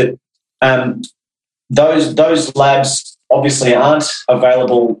problem is that those labs obviously aren't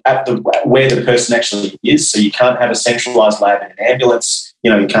available at where the person actually is. So you can't have a centralised lab in an ambulance.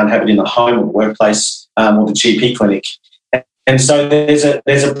 You can't have it in the home or workplace. or the GP clinic. And so there's a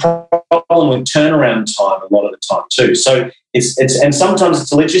problem with turnaround time a lot of the time too. So and sometimes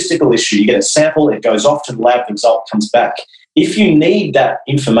it's a logistical issue. You get a sample, it goes off to the lab, the result comes back. If you need that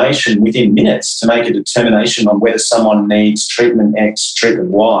information within minutes to make a determination on whether someone needs treatment X, treatment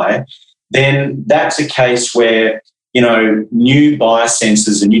Y, then that's a case where, new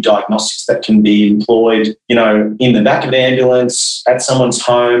biosensors and new diagnostics that can be employed, in the back of the ambulance, at someone's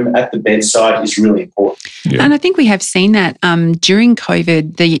home, at the bedside is really important. Yeah. And I think we have seen that during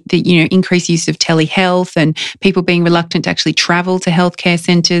COVID, the increased use of telehealth and people being reluctant to actually travel to healthcare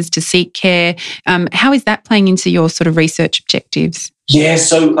centres to seek care. How is that playing into your sort of research objectives? Yeah,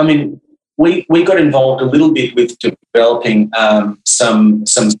 so we got involved a little bit with developing some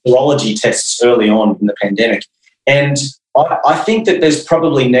serology tests early on in the pandemic. And I think that there's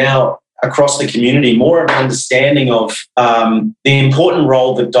probably now across the community more of an understanding of the important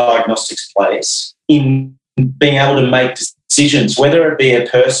role that diagnostics plays in being able to make decisions, whether it be a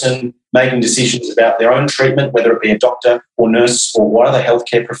person making decisions about their own treatment, whether it be a doctor or nurse or what other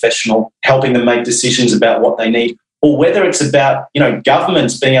healthcare professional helping them make decisions about what they need, or whether it's about,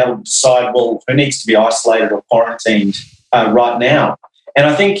 governments being able to decide, well, who needs to be isolated or quarantined right now. And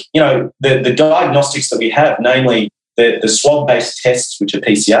I think, the diagnostics that we have, namely the swab-based tests, which are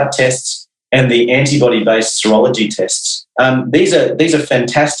PCR tests, and the antibody-based serology tests, these are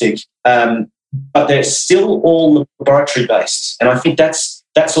fantastic, but they're still all laboratory-based. And I think that's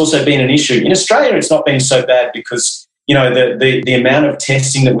also been an issue. In Australia, it's not been so bad because, the amount of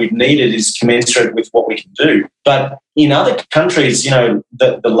testing that we've needed is commensurate with what we can do. But in other countries,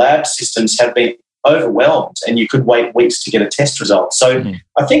 the lab systems have been overwhelmed and you could wait weeks to get a test result. So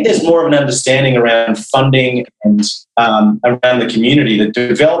I think there's more of an understanding around funding and around the community that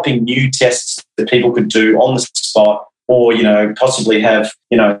developing new tests that people could do on the spot or, possibly have,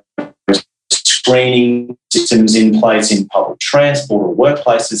 screening systems in place in public transport or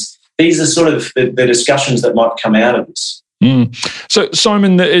workplaces. These are sort of the discussions that might come out of this. So,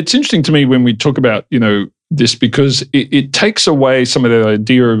 Simon, it's interesting to me when we talk about, this because it takes away some of the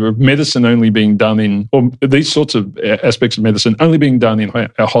idea of medicine only being done or these sorts of aspects of medicine only being done in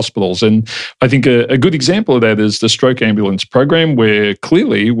our hospitals. And I think a good example of that is the stroke ambulance program, where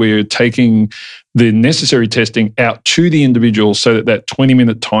clearly we're taking the necessary testing out to the individual so that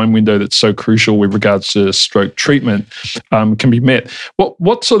 20-minute time window that's so crucial with regards to stroke treatment can be met.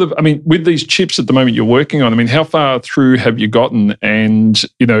 What sort of, with these chips at the moment you're working on, how far through have you gotten? And,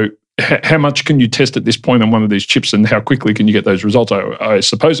 how much can you test at this point on one of these chips, and how quickly can you get those results? I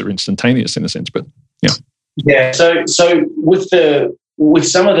suppose they're instantaneous in a sense, but yeah. Yeah. So with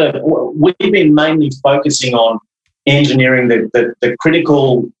some of we've been mainly focusing on engineering the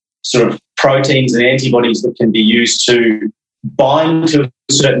critical sort of proteins and antibodies that can be used to bind to a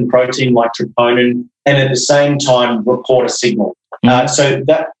certain protein like troponin, and at the same time report a signal. So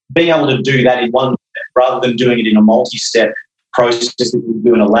that being able to do that in one step rather than doing it in a multi-step process that we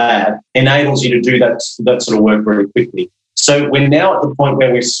do in a lab enables you to do that sort of work very quickly. So we're now at the point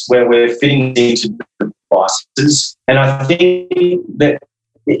where we're fitting into devices, and I think that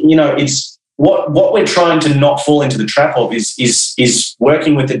it's what we're trying to not fall into the trap of is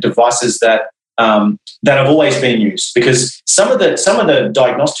working with the devices that have always been used, because some of the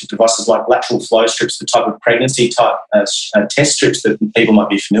diagnostic devices like lateral flow strips, the type of pregnancy type test strips that people might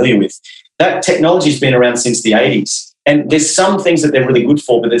be familiar with, that technology has been around since the 80s. And there's some things that they're really good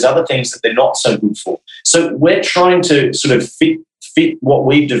for, but there's other things that they're not so good for. So we're trying to sort of fit what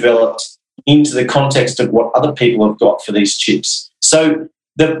we've developed into the context of what other people have got for these chips. So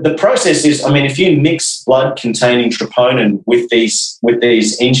the process is, if you mix blood containing troponin with these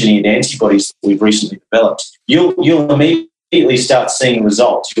engineered antibodies that we've recently developed, you'll immediately start seeing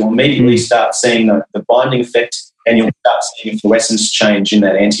results. You'll immediately start seeing the binding effect, and you'll start seeing fluorescence change in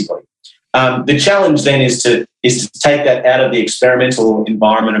that antibody. The challenge then is to take that out of the experimental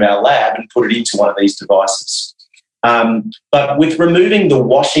environment of our lab and put it into one of these devices. But with removing the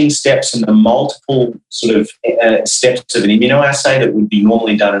washing steps and the multiple sort of steps of an immunoassay that would be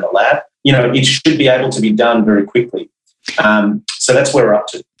normally done in a lab, it should be able to be done very quickly. So that's where we're up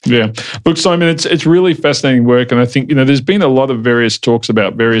to. Yeah. Look, Simon, it's really fascinating work. And I think, there's been a lot of various talks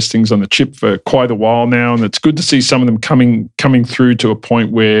about various things on the chip for quite a while now. And it's good to see some of them coming through to a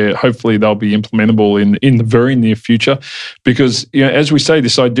point where hopefully they'll be implementable in the very near future. Because, as we say,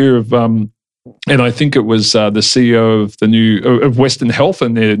 this idea of And I think it was the CEO of Western Health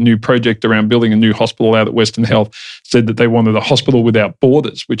and their new project around building a new hospital out at Western Health said that they wanted a hospital without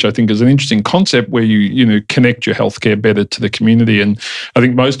borders, which I think is an interesting concept where you connect your healthcare better to the community. And I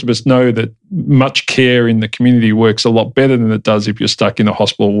think most of us know that much care in the community works a lot better than it does if you're stuck in a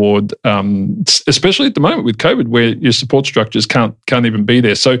hospital ward, especially at the moment with COVID, where your support structures can't even be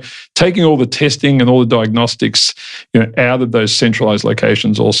there. So taking all the testing and all the diagnostics, out of those centralized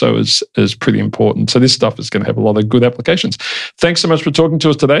locations also is pretty important. So this stuff is going to have a lot of good applications. Thanks so much for talking to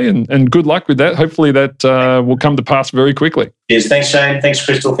us today, and good luck with that. Hopefully that will come to pass very quickly. Yes, thanks, Shane. Thanks,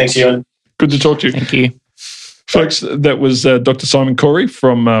 Crystal. Thanks, Ewan. Good to talk to you. Thank you. Folks, that was Dr. Simon Corey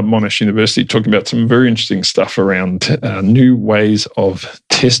from Monash University talking about some very interesting stuff around new ways of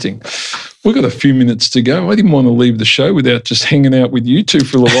testing. We've got a few minutes to go. I didn't want to leave the show without just hanging out with you two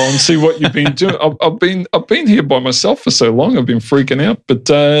for a little while and see what you've been doing. I've been here by myself for so long. I've been freaking out. But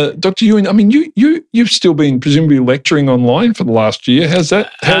Dr. Ewan, I mean, you've still been presumably lecturing online for the last year. How's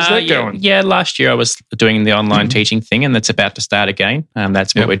that going? Yeah, last year I was doing the online teaching thing, and that's about to start again.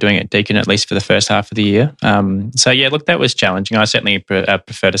 That's what we're doing at Deakin, at least for the first half of the year. So yeah, look, that was challenging. I certainly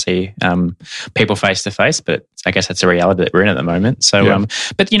prefer to see people face to face, but I guess that's the reality that we're in at the moment. So,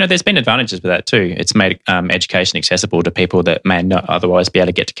 but there's been advantages with that too. It's made education accessible to people that may not otherwise be able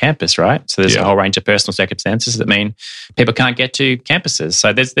to get to campus, right? So there's a whole range of personal circumstances that mean people can't get to campuses.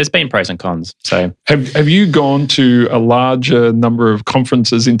 So there's been pros and cons. So have you gone to a larger number of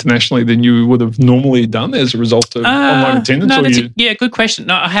conferences internationally than you would have normally done as a result of online attendance? No, good question.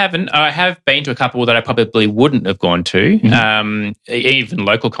 No, I haven't. I have been to a couple that I probably wouldn't have gone to, even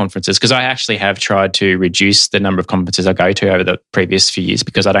local conferences, because I actually have tried to reduce the number of conferences I go to over the previous few years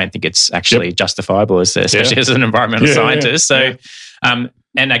because I don't think it's actually justifiable, especially as an environmental scientist. So, and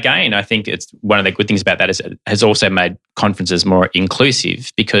again, I think it's one of the good things about that is it has also made conferences more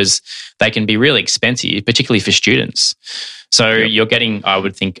inclusive because they can be really expensive, particularly for students. So you're getting, I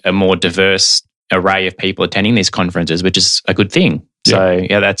would think, a more diverse array of people attending these conferences, which is a good thing. So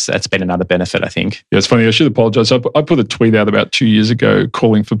that's been another benefit, I think. Yeah, it's funny. I should apologise. I put a tweet out about 2 years ago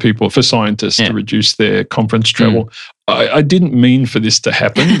calling for scientists to reduce their conference travel. I didn't mean for this to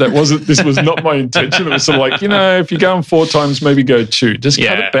happen. This was not my intention. It was sort of like, if you're going 4 times, maybe go 2. Just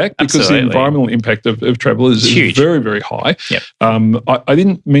cut it back because the environmental impact of travel is very, very high. Yep. I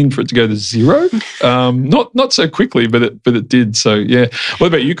didn't mean for it to go to 0. Not so quickly, but it did. So yeah. What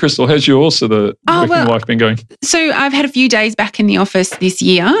about you, Crystal? How's your sort of working life been going? So I've had a few days back in the office this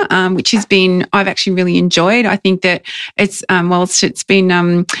year, which has been, I've actually really enjoyed. I think that it's it's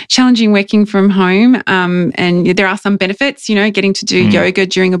been challenging working from home, and there are some benefits, getting to do yoga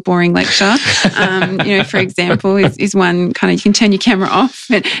during a boring lecture, for example, is one kind of, you can turn your camera off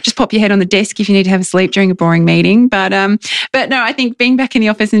and just pop your head on the desk if you need to have a sleep during a boring meeting. But no, I think being back in the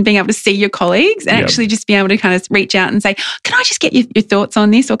office and being able to see your colleagues and actually just be able to kind of reach out and say, can I just get your thoughts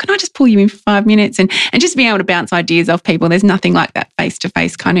on this? Or can I just pull you in for 5 minutes and just being able to bounce ideas off people? There's nothing like that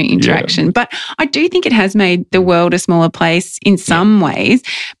face-to-face kind of interaction. Yeah. But I do think it has made the world a smaller place in some ways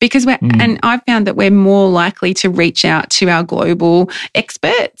because and I've found that we're more likely to reach out to our global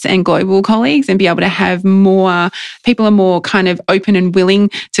experts and global colleagues and be able to have people are more kind of open and willing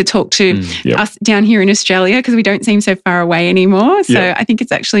to talk to us down here in Australia because we don't seem so far away anymore. So I think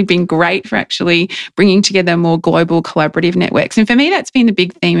it's actually been great for actually bringing together more global collaborative networks. And for me, that's been the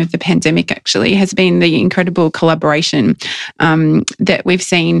big theme of the pandemic actually, has been the incredible collaboration that we've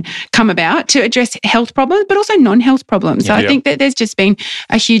seen come about to address health problems, but also non-health problems. So I think that there's just been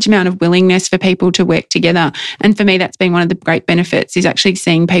a huge amount of willingness for people to work together. And for me, that's been one of the great benefits is actually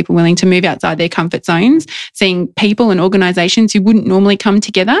seeing people willing to move outside their comfort zones, seeing people and organisations who wouldn't normally come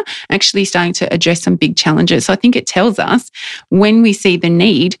together actually starting to address some big challenges. So I think it tells us when we see the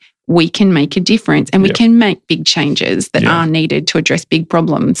need, we can make a difference and we can make big changes that are needed to address big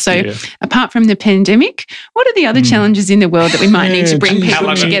problems. So apart from the pandemic, what are the other challenges in the world that we might need to bring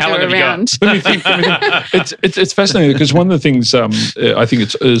people together around? Let me think. It's fascinating because one of the things I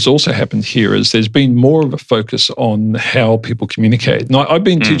think has also happened here is there's been more of a focus on how people communicate. Now, I've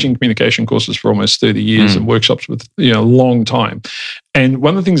been teaching communication courses for almost 30 years and workshops with a long time. And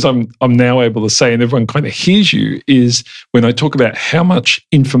one of the things I'm now able to say, and everyone kind of hears you, is when I talk about how much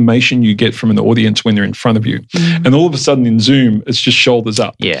information you get from an audience when they're in front of you. And all of a sudden in Zoom, it's just shoulders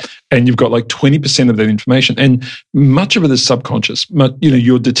up. Yeah. And you've got like 20% of that information. And much of it is subconscious.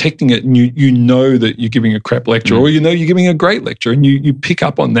 You're detecting it and you know that you're giving a crap lecture or you're giving a great lecture and you pick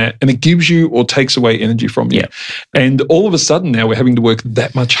up on that and it gives you or takes away energy from you. Yeah. And all of a sudden now we're having to work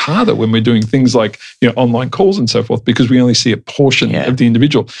that much harder when we're doing things like online calls and so forth because we only see a portion of the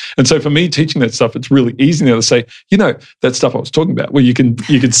individual. And so for me teaching that stuff, it's really easy now to say, that stuff I was talking about, where you can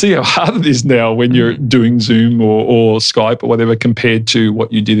see how hard it is now when you're doing Zoom or Skype or whatever compared to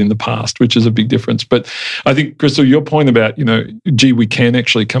what you did in the past, which is a big difference. But I think, Crystal, your point about, we can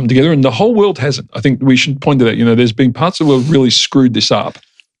actually come together, and the whole world hasn't. I think we should point to that. There's been parts of the world really screwed this up.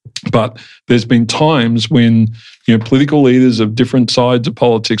 But there's been times when political leaders of different sides of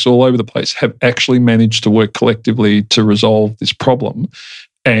politics all over the place have actually managed to work collectively to resolve this problem.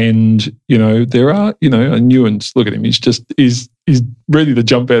 And, there are, and Ewan's, look at him, he's ready to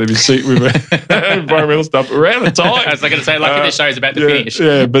jump out of his seat with environmental stuff. We're out of time. I was going to say, lucky the show's about to finish.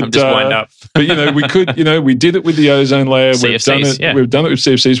 Yeah, but I'm just wind up. But, we could, we did it with the ozone layer. CFCs, We've done it with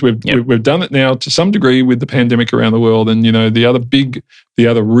CFCs. We've done it now to some degree with the pandemic around the world. And, the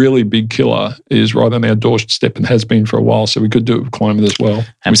other really big killer is right on our doorstep and has been for a while. So we could do it with climate as well.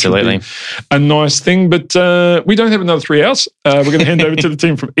 Absolutely. A nice thing. But we don't have another 3 hours. We're going to hand over to the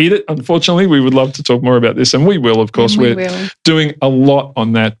team from Eat It. Unfortunately, we would love to talk more about this. And we will, of course. We're doing a lot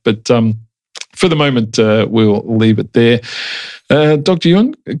on that. But for the moment, we'll leave it there. Dr.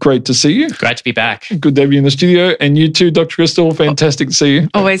 Ewan, great to see you. Great to be back. Good to have you in the studio. And you too, Dr. Crystal, fantastic to see you.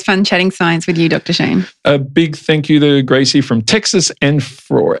 Always fun chatting science with you, Dr. Shane. A big thank you to Gracie from Texas and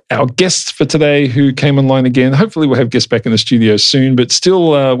for our guests for today who came online again. Hopefully we'll have guests back in the studio soon, but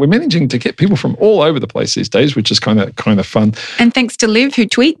still we're managing to get people from all over the place these days, which is kind of fun. And thanks to Liv, who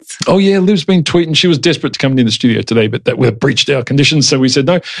tweets. Oh yeah, Liv's been tweeting. She was desperate to come in the studio today, but that we breached our conditions, so we said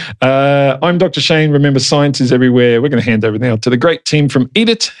no. I'm Dr. Shane. Remember, science is everywhere. We're going to hand over now to the great team from Eat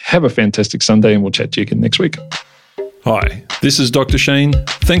It. Have a fantastic Sunday, and we'll chat to you again next week. Hi, this is Dr. Shane.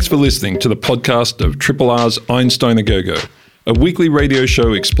 Thanks for listening to the podcast of Triple R's Einstein A Go-Go, a weekly radio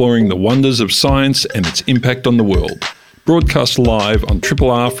show exploring the wonders of science and its impact on the world. Broadcast live on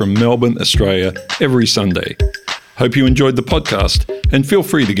Triple R from Melbourne, Australia, every Sunday. Hope you enjoyed the podcast, and feel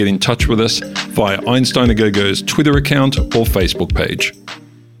free to get in touch with us via Einstein A Go-Go's Twitter account or Facebook page.